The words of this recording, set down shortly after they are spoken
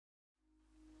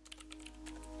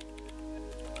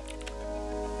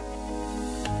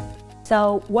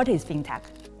So what is fintech?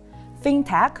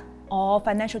 Fintech, or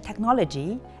financial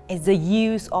technology, is the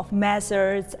use of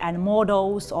methods and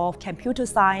models of computer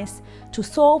science to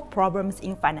solve problems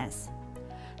in finance.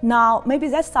 Now, maybe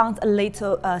that sounds a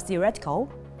little theoretical,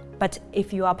 but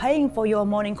if you are paying for your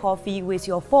morning coffee with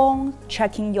your phone,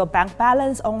 checking your bank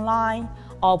balance online,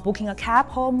 or booking a cab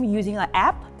home using an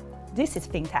app, this is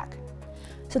fintech.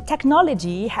 So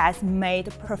technology has made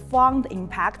profound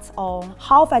impacts on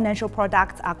how financial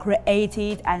products are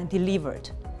created and delivered.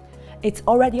 It's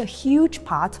already a huge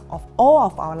part of all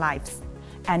of our lives,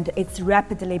 and it's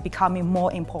rapidly becoming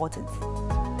more important.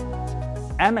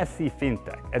 MSc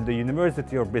FinTech at the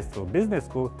University of Bristol Business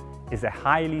School is a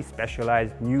highly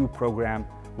specialized new program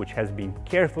which has been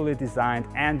carefully designed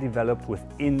and developed with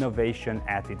innovation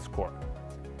at its core.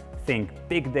 Think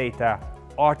big data,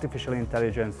 artificial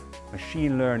intelligence,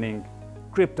 machine learning,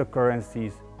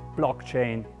 cryptocurrencies,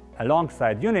 blockchain,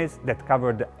 alongside units that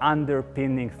cover the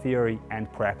underpinning theory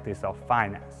and practice of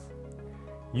finance.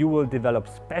 You will develop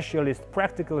specialist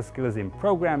practical skills in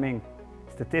programming,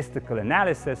 statistical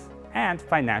analysis, and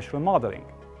financial modeling,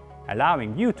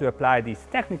 allowing you to apply these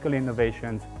technical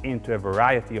innovations into a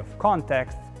variety of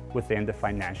contexts within the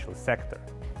financial sector.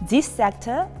 This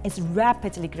sector is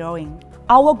rapidly growing.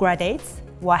 Our graduates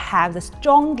will have the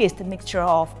strongest mixture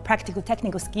of practical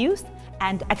technical skills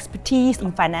and expertise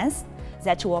in finance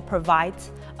that will provide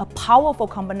a powerful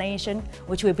combination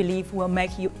which we believe will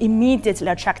make you immediately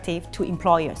attractive to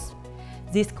employers.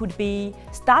 This could be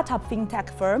startup fintech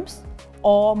firms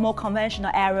or more conventional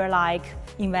areas like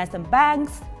investment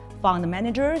banks, fund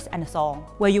managers, and so on,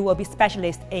 where you will be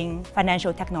specialists in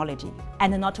financial technology.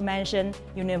 And not to mention,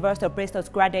 University of Bristol's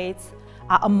graduates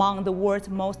are among the world's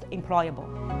most employable.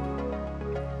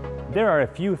 There are a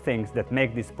few things that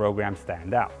make this program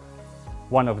stand out.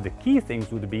 One of the key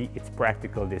things would be its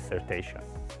practical dissertation,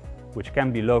 which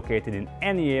can be located in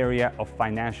any area of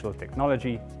financial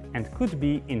technology and could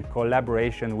be in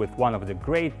collaboration with one of the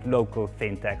great local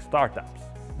fintech startups.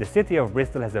 The city of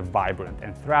Bristol has a vibrant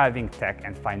and thriving tech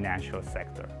and financial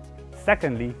sector.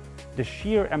 Secondly, the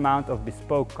sheer amount of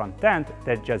bespoke content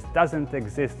that just doesn't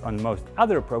exist on most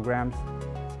other programs.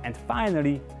 And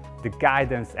finally, the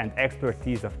guidance and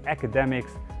expertise of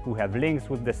academics who have links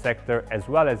with the sector as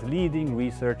well as leading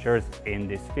researchers in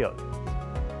this field,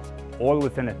 all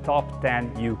within a top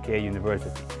 10 UK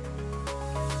university.